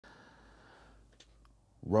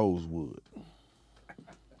Rosewood.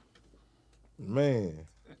 Man.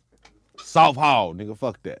 South Hall, nigga,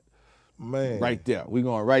 fuck that. Man. Right there. We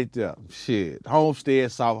going right there. Shit.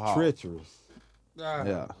 Homestead, South Hall. Treacherous.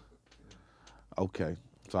 Yeah. Okay.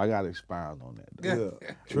 So I gotta expound on that. Though.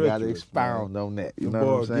 Yeah. You gotta expound on that. You know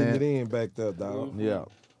what I'm saying? Getting it in back there, dog. Yeah.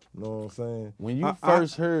 You know what I'm saying? When you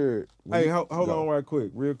first heard... Hey, hold on right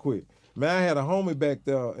quick, real quick. Man, I had a homie back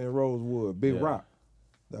there in Rosewood, Big Rock.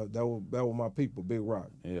 That was my people, Big Rock.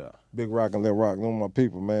 Yeah. Big Rock and Lil Rock, them my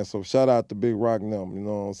people, man. So shout out to Big Rock and them, you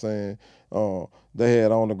know what I'm saying? They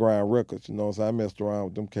had On the Ground Records, you know what I'm saying? I messed around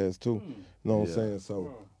with them cats too, you know what I'm saying?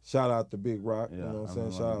 So shout out to Big Rock, you know what I'm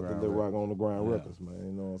saying? Shout out to Lil Rock On the Ground Records, man,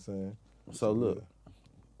 you know what I'm saying? So look,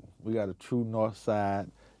 we got a true Northside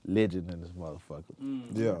legend in this motherfucker.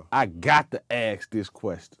 Yeah. I got to ask this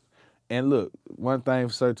question. And look, one thing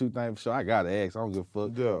for sure, two things for sure, I gotta ask. I don't give a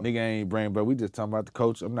fuck. Yeah. Nigga ain't brain, but we just talking about the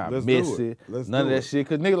coach. I'm not Let's messy. None of that shit.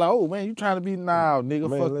 Cause nigga like, oh man, you trying to be nigga,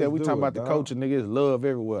 Man, fuck that. We let's talking do about it, the dog. coach and nigga, it's love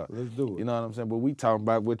everywhere. Let's do it. You know what I'm saying? But we talking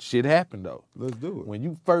about what shit happened though. Let's do it. When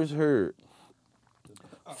you first heard,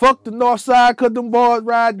 fuck the North Side cause them boys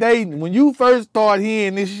ride dating. When you first started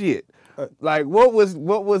hearing this shit, like what was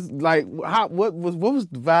like what was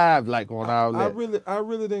the vibe like on all that? I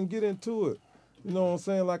really didn't get into it. You know what I'm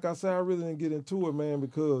saying? Like I said, I really didn't get into it, man,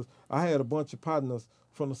 because I had a bunch of partners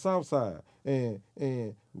from the South Side, and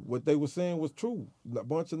what they were saying was true. A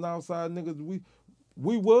bunch of North Side niggas,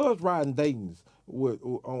 we was riding Dayton's with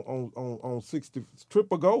on 60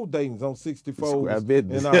 triple gold Dayton's on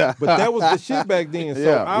 64s. But that was the shit back then.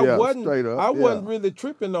 So I wasn't really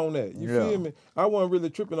tripping on that. You feel me? I wasn't really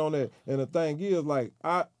tripping on that. And the thing is, like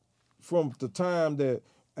from the time that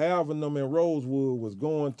Alvin them in Rosewood was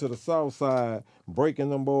going to the South Side, breaking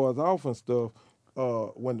them boys off and stuff,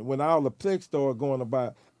 when all the plex started going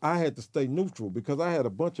about, I had to stay neutral because I had a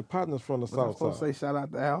bunch of partners from the South Side. I was say shout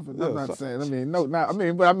out to Alvin. I'm not saying. I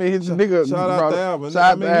mean, his nigga. Shout out to Alvin.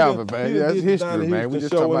 Shout out to Alvin, man. That's history, man. We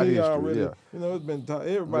just talking about history. Already, you know, it's been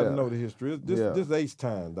everybody know the history. This Ace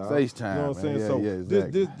time, dog. It's Ace time. You know what I'm saying? So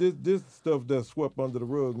exactly. this stuff that's swept under the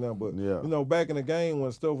rug now. But you know, back in the game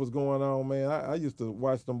when stuff was going on, man, I used to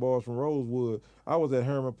watch them boys from Rosewood. I was at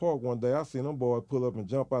Herman Park one day. I seen them boys pull up and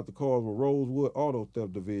jump out the cars with Rosewood Auto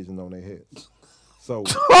Theft Division on their heads. So,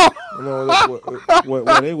 you know, when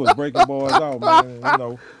they was breaking boys out, man, you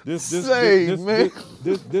know, this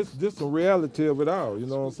some reality of it all, you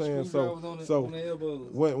know what I'm saying? So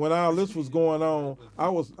when all this was going on, I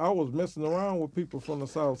was messing around with people from the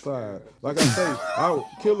South Side. Like I say,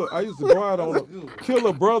 I used to go out on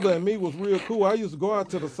Killer Brother and me was real cool. I used to go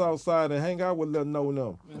out to the South Side and hang out with Lil No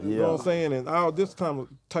them. You know what I'm saying? And all this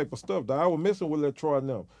type of stuff. I was messing with Lil Troy and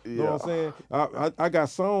them. You know what I'm saying? I got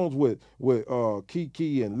songs with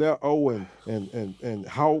Kiki and Lil O and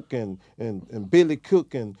Hawk and Billy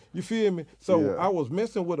Cook and you feel me? So I was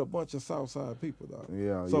messing with a bunch of Southside people, dog.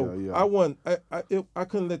 I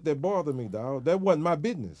couldn't let that bother me, dog. That wasn't my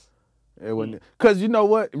business. It wasn't, cause you know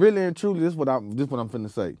what? Really and truly, this what I'm finna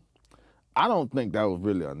say. I don't think that was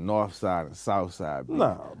really a North Side and South Side.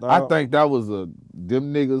 No, I think that was them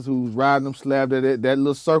niggas who's riding them slab that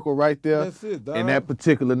little circle right there. That's it, dog. In that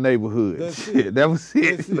particular neighborhood. That's it. That was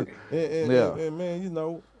it. That's it. And man, you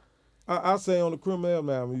know, I say on the Criminal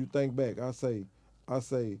now, when you think back, I say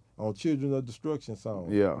on Children of Destruction song.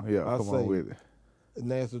 Yeah, come on with it. And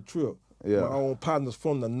that's a trip. Yeah. My own partners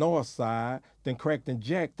from the North Side, then cracked and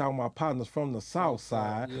jacked all my partners from the South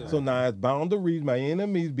Side. Yeah. So now it's boundaries. My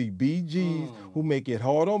enemies be BGs who make it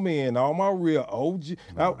hard on me and all my real OG.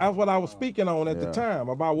 That's what I was speaking on at the time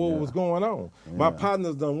about what was going on. Yeah. My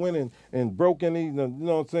partners done went and broken these, you know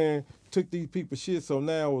what I'm saying, took these people's shit. So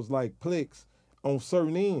now it was like plex on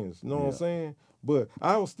certain ends, you know what I'm saying? But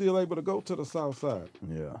I was still able to go to the South Side.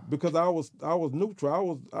 Yeah. Because I was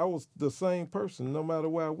neutral. I was the same person no matter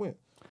where I went.